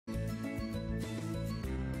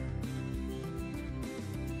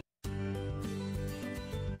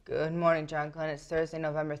Good morning, John Glenn. It's Thursday,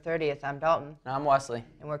 November 30th. I'm Dalton. And I'm Wesley.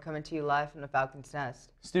 And we're coming to you live from the Falcon's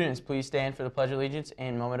Nest. Students, please stand for the Pledge of Allegiance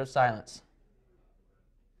and moment of silence.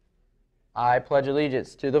 I pledge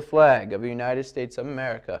allegiance to the flag of the United States of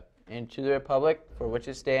America and to the republic for which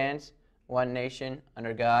it stands, one nation,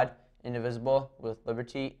 under God, indivisible, with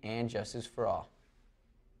liberty and justice for all.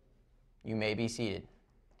 You may be seated.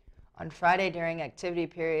 On Friday during activity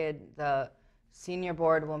period, the senior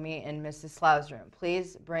board will meet in Mrs. Slau's room.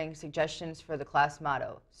 Please bring suggestions for the class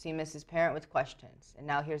motto. See Mrs. Parent with questions. And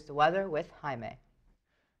now here's the weather with Jaime.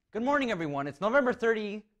 Good morning, everyone. It's November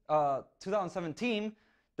 30, 2017.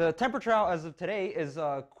 The temperature out as of today is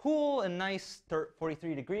cool and nice,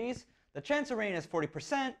 43 degrees. The chance of rain is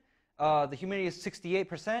 40%. The humidity is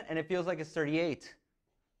 68%, and it feels like it's 38.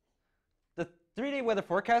 The 3-day weather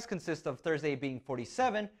forecast consists of Thursday being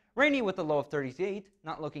 47, rainy with a low of 38,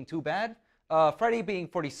 not looking too bad. Friday being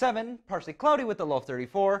 47, partially cloudy with a low of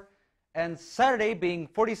 34, and Saturday being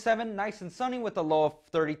 47, nice and sunny with a low of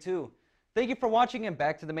 32. Thank you for watching, and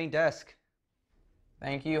back to the main desk.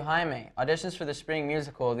 Thank you, Jaime. Auditions for the spring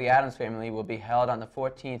musical, The Addams Family, will be held on the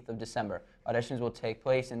 14th of December. Auditions will take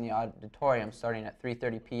place in the auditorium starting at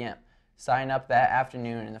 3:30 p.m. Sign up that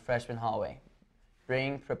afternoon in the freshman hallway.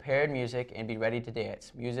 Bring prepared music and be ready to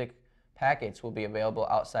dance. Music packets will be available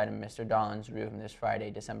outside of Mr. Dolan's room this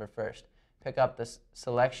Friday, December 1st. Pick up the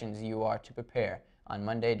selections you are to prepare. On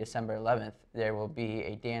Monday, December 11th, there will be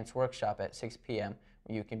a dance workshop at 6 p.m.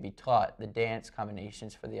 where you can be taught the dance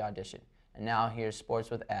combinations for the audition. And now here's sports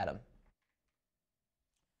with Adam.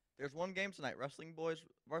 There's one game tonight, Wrestling Boys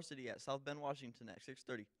Varsity at South Bend, Washington at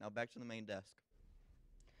 6:30. Now back to the main desk.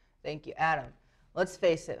 Thank you, Adam. Let's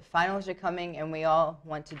face it, finals are coming and we all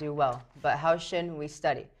want to do well. But how should we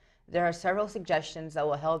study? There are several suggestions that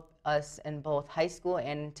will help us in both high school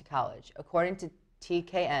and into college. According to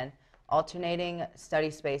TKN, alternating study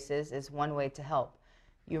spaces is one way to help.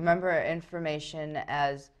 You remember information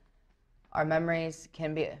as our memories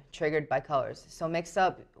can be triggered by colors. So mix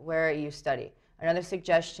up where you study. Another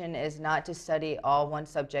suggestion is not to study all one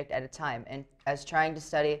subject at a time, and as trying to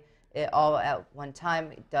study it all at one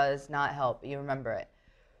time does not help. You remember it.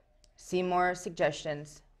 See more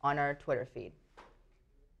suggestions on our Twitter feed.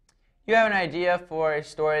 You have an idea for a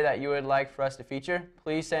story that you would like for us to feature?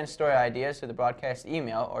 Please send story ideas to the broadcast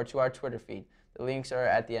email or to our Twitter feed. The links are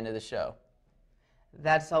at the end of the show.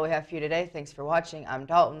 That's all we have for you today. Thanks for watching. I'm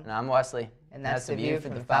Dalton. And I'm Wesley. And that's the view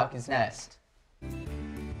from the Falcon's Nest.